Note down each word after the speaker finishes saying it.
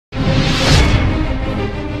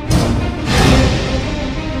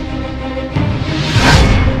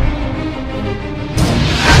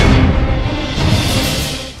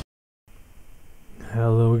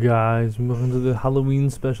guys, welcome to the Halloween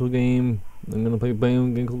special game. I'm gonna play a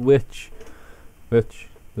game called Witch. This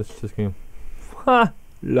game. Ha!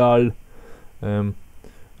 Lol. I've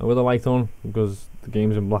got the light on because the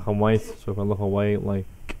game's in black and white, so if I look away like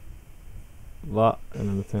that and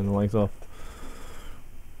then I turn the light off,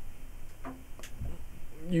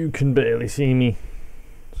 you can barely see me.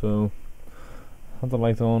 So I have the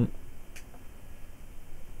light on.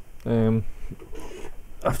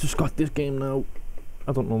 I've just got this game now.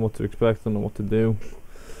 I don't know what to expect, I don't know what to do.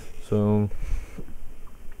 So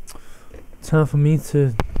time for me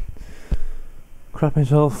to crap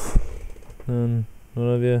myself and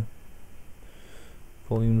whatever.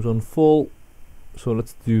 Volume's on full. So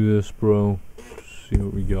let's do this, bro. See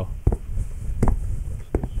what we got.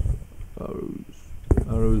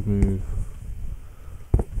 Arrows move.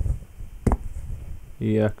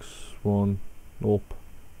 EX1 up.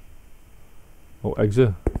 Oh,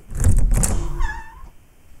 exit.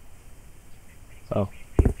 Oh.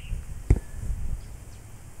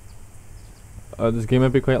 This game might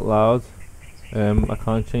be quite loud. I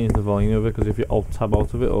can't change the volume of it because if you alt tab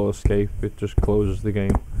out of it or escape, it just closes the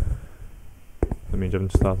game. That means you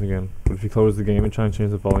have to start again. But if you close the game and try and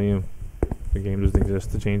change the volume, the game doesn't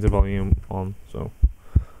exist to change the volume on, so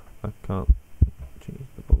I can't change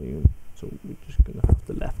the volume. So we're just gonna have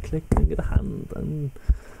to left click and get a hand and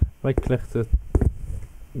right click to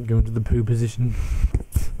go into the poo position.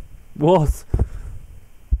 What?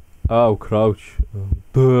 Oh, crouch.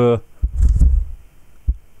 Buh.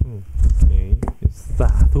 Okay, it's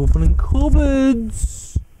that opening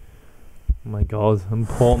cupboards. Oh my god, I'm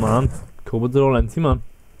poor man. Cupboards are all empty, man.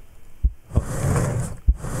 Oh.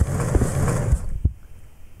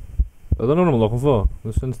 I don't know what I'm looking for.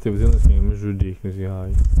 The sensitivity on this game is ridiculously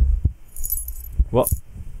high. What?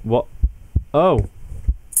 What? Oh!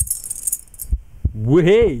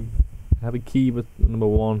 Way! I have a key with number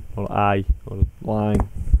 1 or I or a line.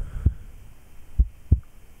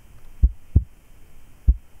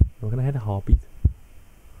 We're gonna hit a heartbeat.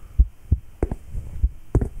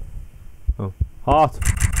 Oh, heart!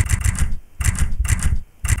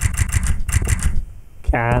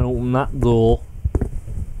 Can't open that door.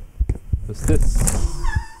 What's this?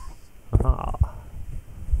 Aha!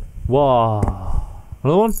 Wow!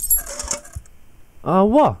 Another one?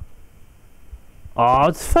 What? Oh,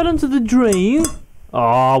 it's fell into the drain.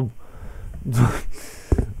 Oh.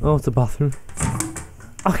 Oh, it's a bathroom.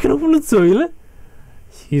 I can open the toilet.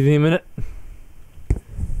 Excuse me a minute.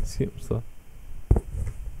 See what's that?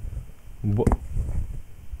 What?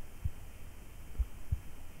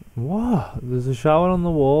 What? There's a shower on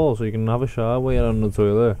the wall, so you can have a shower while you're on the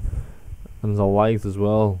toilet. And there's a light as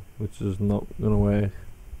well, which is not gonna work.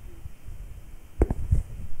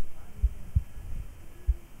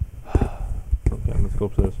 Okay, let's go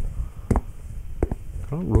upstairs. I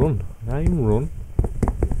can't run. I can't even run.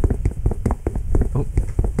 Oh.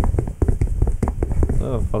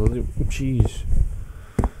 Oh, jeez.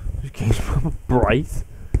 This game's proper bright.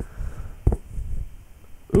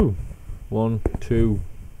 Ooh. 1, 2.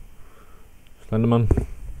 Slenderman.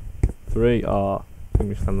 3. Ah. I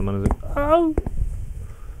think Slenderman is it. Oh!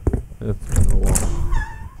 That's kind of one.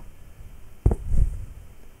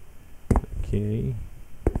 Okay.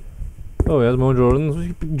 Oh, he has more Jordans. What's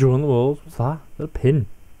a big draw on the walls? What's that? Is that a pin?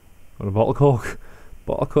 Or a bottle cork?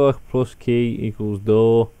 Bottle cork plus key equals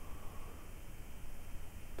door.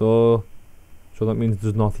 Door. So that means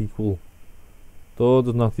does not equal. Door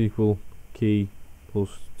does not equal key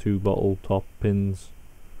plus 2 bottle top pins.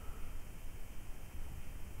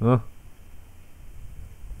 Huh?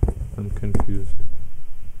 I'm confused.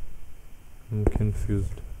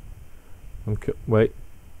 Wait.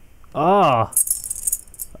 Ah!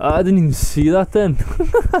 I didn't even see that then.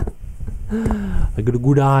 I got a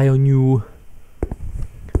good eye on you.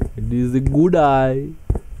 It is a good eye.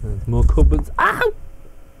 There's more cupboards. Ow!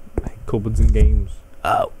 I hate cupboards in games.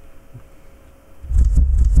 Ow!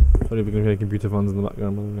 Sorry if you can hear computer fans in the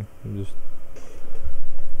background, by the way. I'll just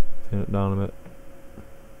turn it down a bit.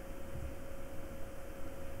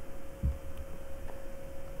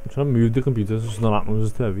 I'm trying to move the computer so it's not happening,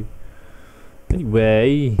 it's too heavy.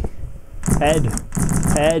 Anyway. Head.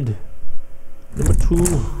 Number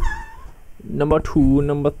 2.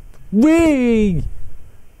 Number 3.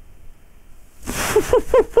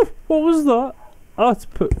 What was that? Oh, it's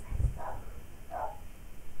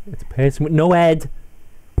a person with no head.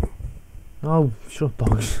 Oh, shut up,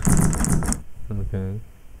 dogs. Okay.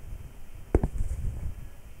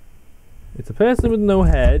 It's a person with no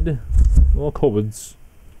head. More cupboards.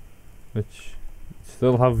 Which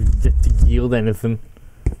still have yet to yield anything.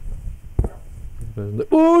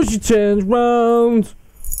 Oh, she turns round.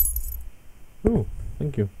 Ooh,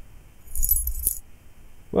 Thank you.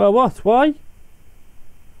 Well, what? Why?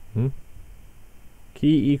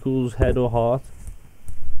 Key equals head or heart.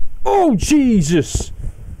 Oh, Jesus!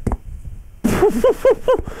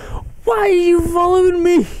 Why are you following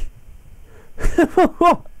me?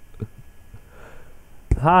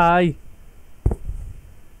 Hi.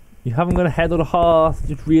 You haven't got a head or a heart,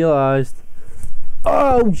 just realised.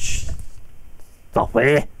 Oh, stop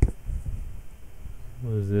it!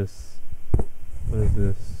 What is this? What is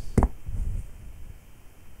this?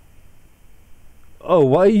 Oh,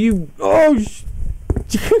 why are you... Oh,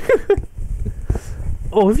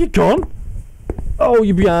 oh, have you gone? Oh,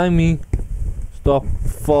 you're behind me. Stop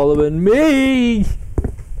following me!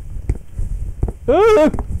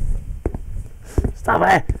 Oh. Stop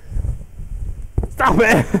it! Stop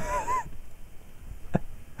it!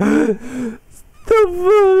 Stop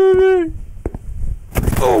following me!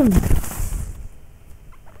 Oh!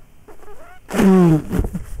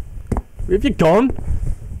 Have you gone?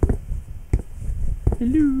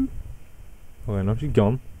 Hello? Okay, now she's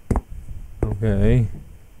gone. Okay.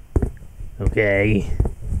 Okay.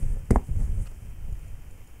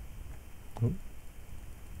 Oh.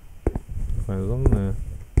 There's on there.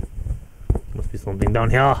 Must be something down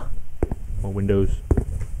here. More windows.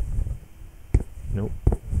 Nope.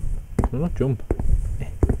 No, not jump.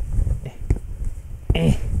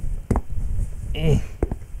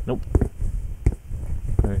 Nope.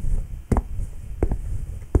 Okay.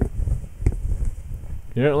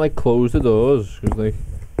 You don't like close the doors because like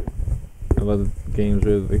a lot of games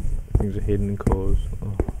where like things are hidden in cores.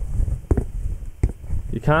 Oh.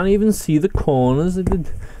 You can't even see the corners. Like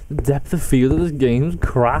the depth of field of this game's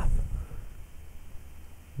crap.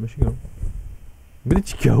 Where'd she go? Where did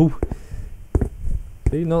she go?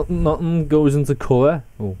 See, nothing goes into colour.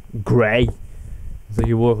 Oh, grey. It's like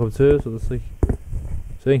you walk up to her, so it's like,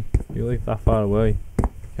 see, you're like that far away. You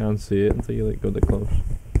can't see it until you like go that close.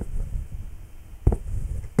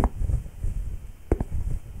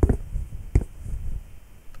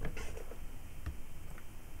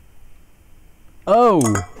 Oh!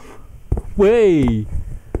 Way!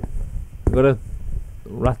 I got a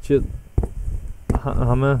ratchet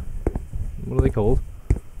hammer. What are they called?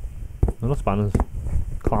 They're not spanners.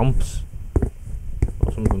 Clamps.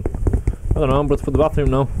 Or something. I don't know, but it's for the bathroom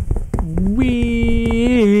now.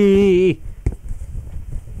 Wee!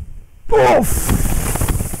 Oh!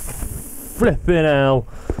 Flipping hell!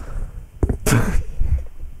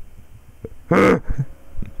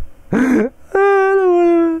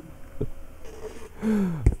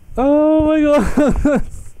 Oh my god!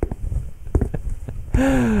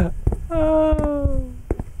 Oh.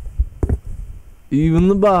 Even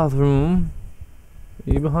the bathroom.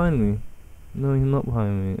 Are you behind me? No, you're not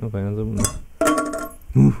behind me. Okay, let's open this.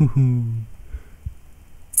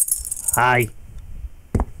 Hi.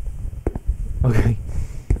 Okay.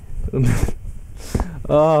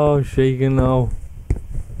 Oh, I'm shaking now.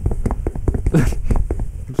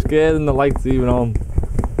 I'm scared and the light's even on.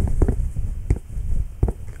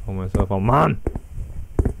 Call myself a man.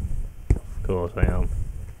 Of course I am.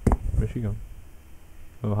 Where's she gone?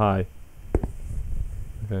 Oh, hi.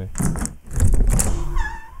 Okay.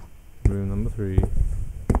 Room number 3. You're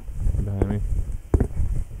behind me.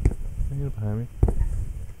 You're behind me.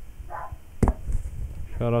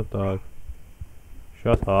 Shut up, dog.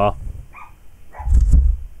 Shut up.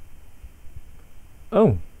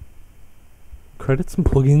 Oh. Credits and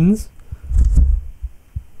plugins.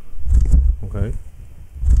 Okay.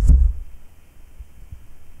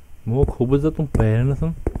 More cupboards that don't bear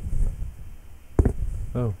anything.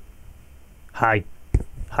 Oh. Hi.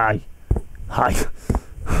 Hi. Hi.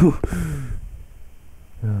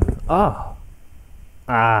 Ah.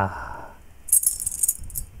 Ah.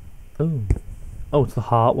 Oh. Oh, it's the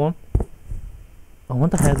heart one. I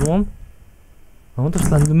want the head one. I want the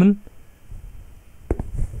Slenderman.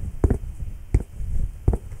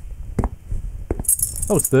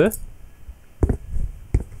 Oh, it's there.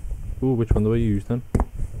 Ooh, which one do I use then?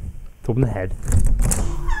 To open the head.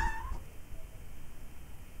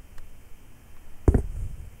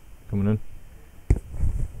 Coming in.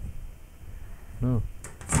 No.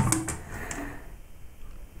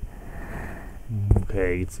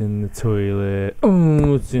 Okay, it's in the toilet.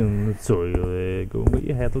 Oh, it's in the toilet. Go and get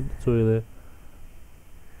your head out the toilet.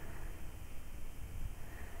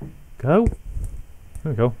 Go.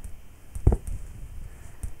 There we go.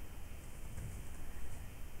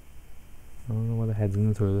 I don't know why the head's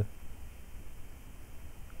in the toilet.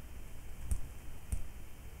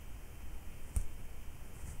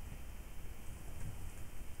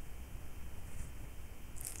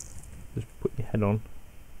 Just put your head on.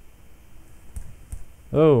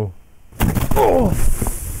 Oh. Oh,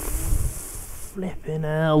 flipping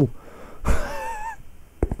hell.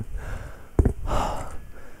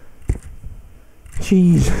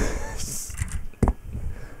 Jesus.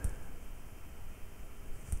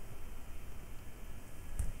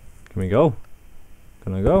 Can we go?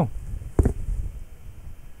 Can I go?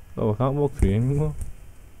 Oh, I can't walk through anymore.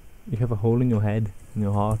 You have a hole in your head, in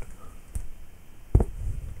your heart.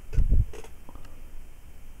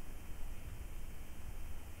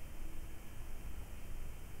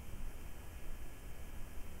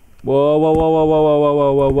 Whoa, whoa, whoa, whoa, whoa,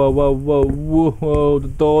 whoa, whoa, whoa, whoa, whoa, whoa, whoa, whoa, the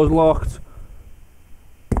door's locked.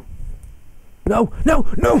 No, no,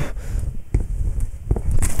 no!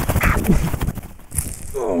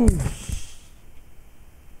 Oh,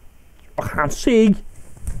 I can't see.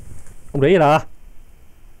 Oh, there you are.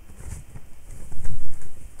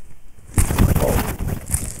 Oh.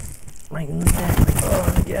 Right in the neck.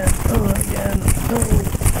 Oh, again. Oh, again. Oh.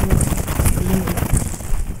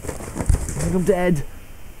 I think I'm dead.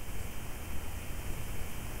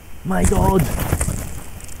 My God.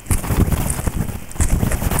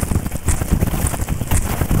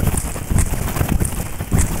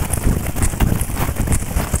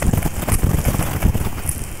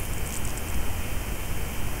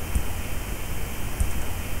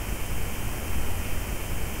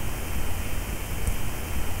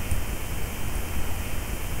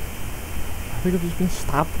 I think I've just been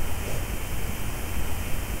stabbed.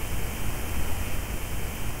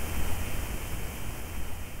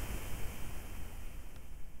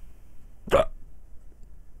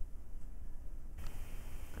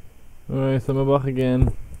 Alright, so I'm back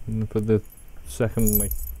again for the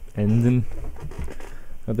second ending,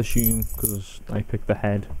 I'd assume, because I picked the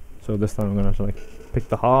head. So this time I'm gonna have to pick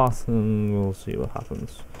the heart and we'll see what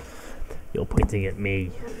happens. You're pointing at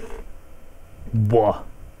me. What?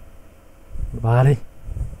 Body?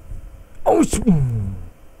 Oh, it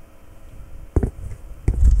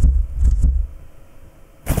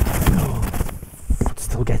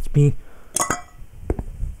still gets me.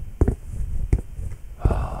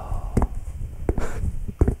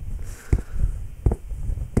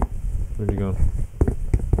 Where'd he go?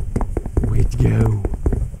 Where'd you go?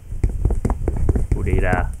 Where'd he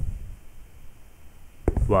go?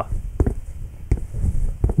 What?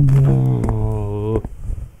 Whoa.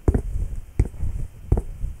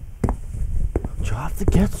 Do you have to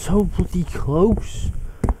get so bloody close?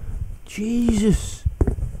 Jesus.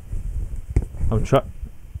 I'm trying.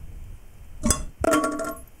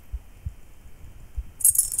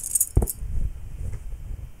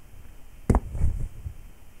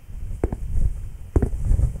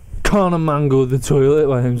 Can't a man go to the toilet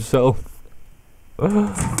by himself?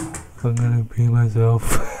 I'm gonna pee myself.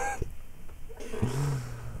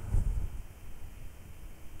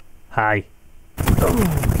 Hi. I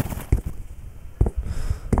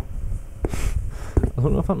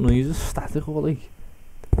don't know if that noise is static or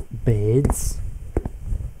birds.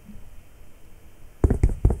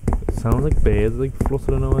 It sounds like birds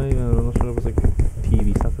fluttering away. I'm not sure if it's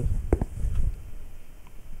TV static.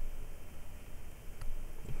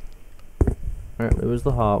 Alright, there was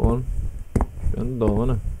the heart one. Behind the door,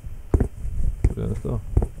 wasn't it? Behind the door.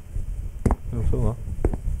 No, saw that.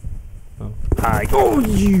 Oh. Hi. Oh,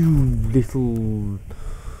 you little.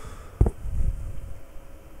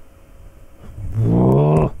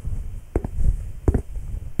 Whoa.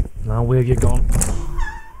 Now where have you gone?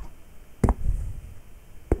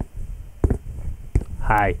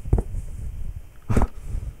 Hi.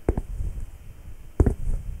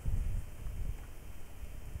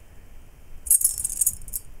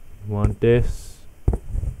 You want this?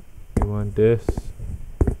 You want this?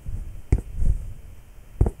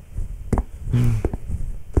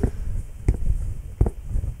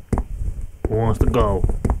 Who wants to go?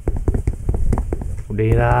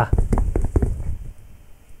 Udira.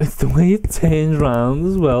 It's the way it turns round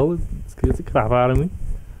as well. It scares the crap out of me.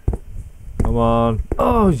 Come on.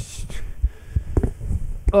 Oh,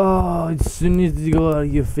 oh, as soon as you go out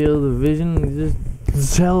of your field of vision, you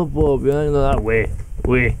just teleport behind that way.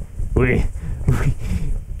 Wait.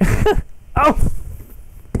 Oh!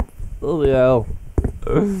 Bloody hell.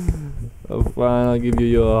 Oh, fine, I'll give you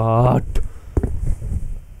your heart. I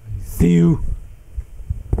see you.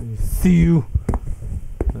 I see you.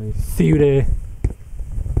 I see you there.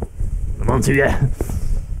 I'm on to you.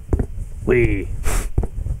 Wee.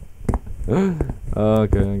 Okay, I'll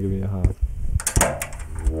give you your heart.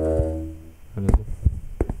 What is it?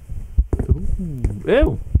 Ooh.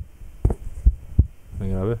 Ew! Can I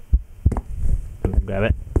grab it? Can I grab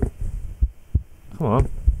it? Come on.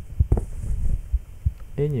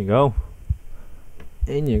 In you go.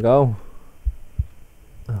 In you go.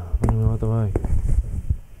 Oh, what do I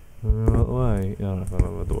Yeah,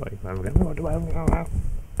 the way.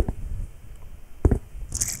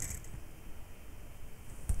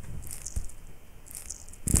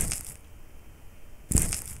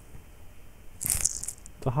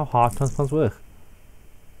 So how heart transplants work?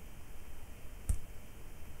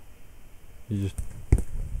 You just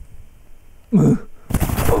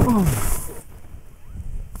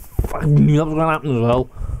I knew that was gonna happen as well.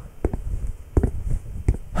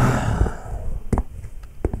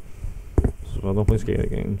 So I don't play scary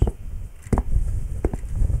games.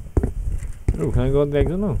 Oh, can I go on the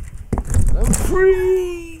exit now? I'm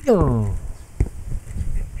free! Oh.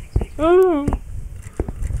 Oh.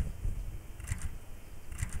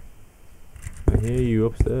 I hear you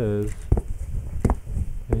upstairs.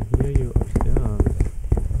 I hear you upstairs.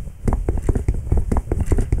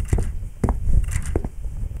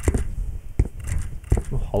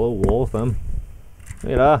 Some hollow walls, them.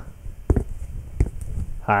 Hey there.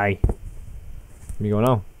 Hi. Where you going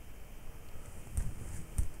now?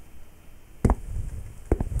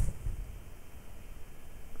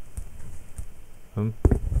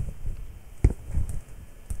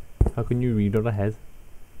 How can you read out ahead?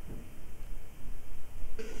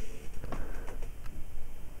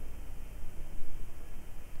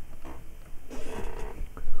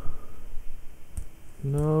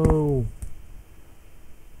 No.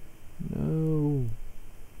 No.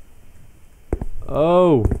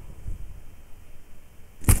 Oh.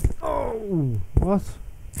 Oh. What?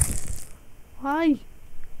 Why?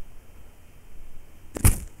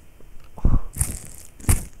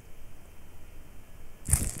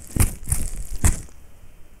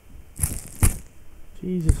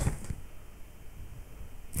 Jesus.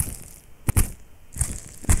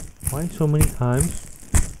 Why so many times?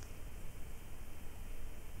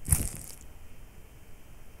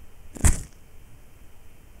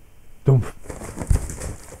 Dump.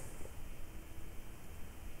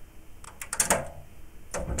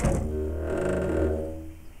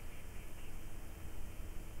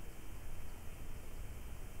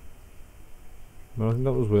 I don't think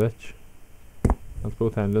that was which. That's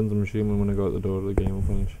both endings. I'm assuming when I go out the door the game will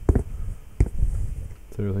finish.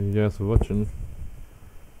 So thank you guys for watching.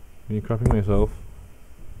 Me crapping myself.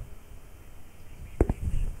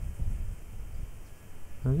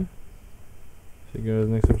 And yeah. See you guys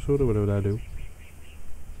next episode or whatever I do.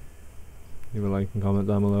 Leave a like and comment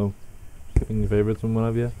down below. Stick in your favourites and what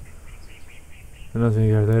have you. And I'll see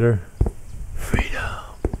you guys later. Freedom.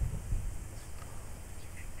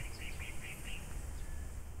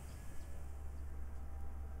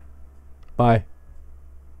 Bye.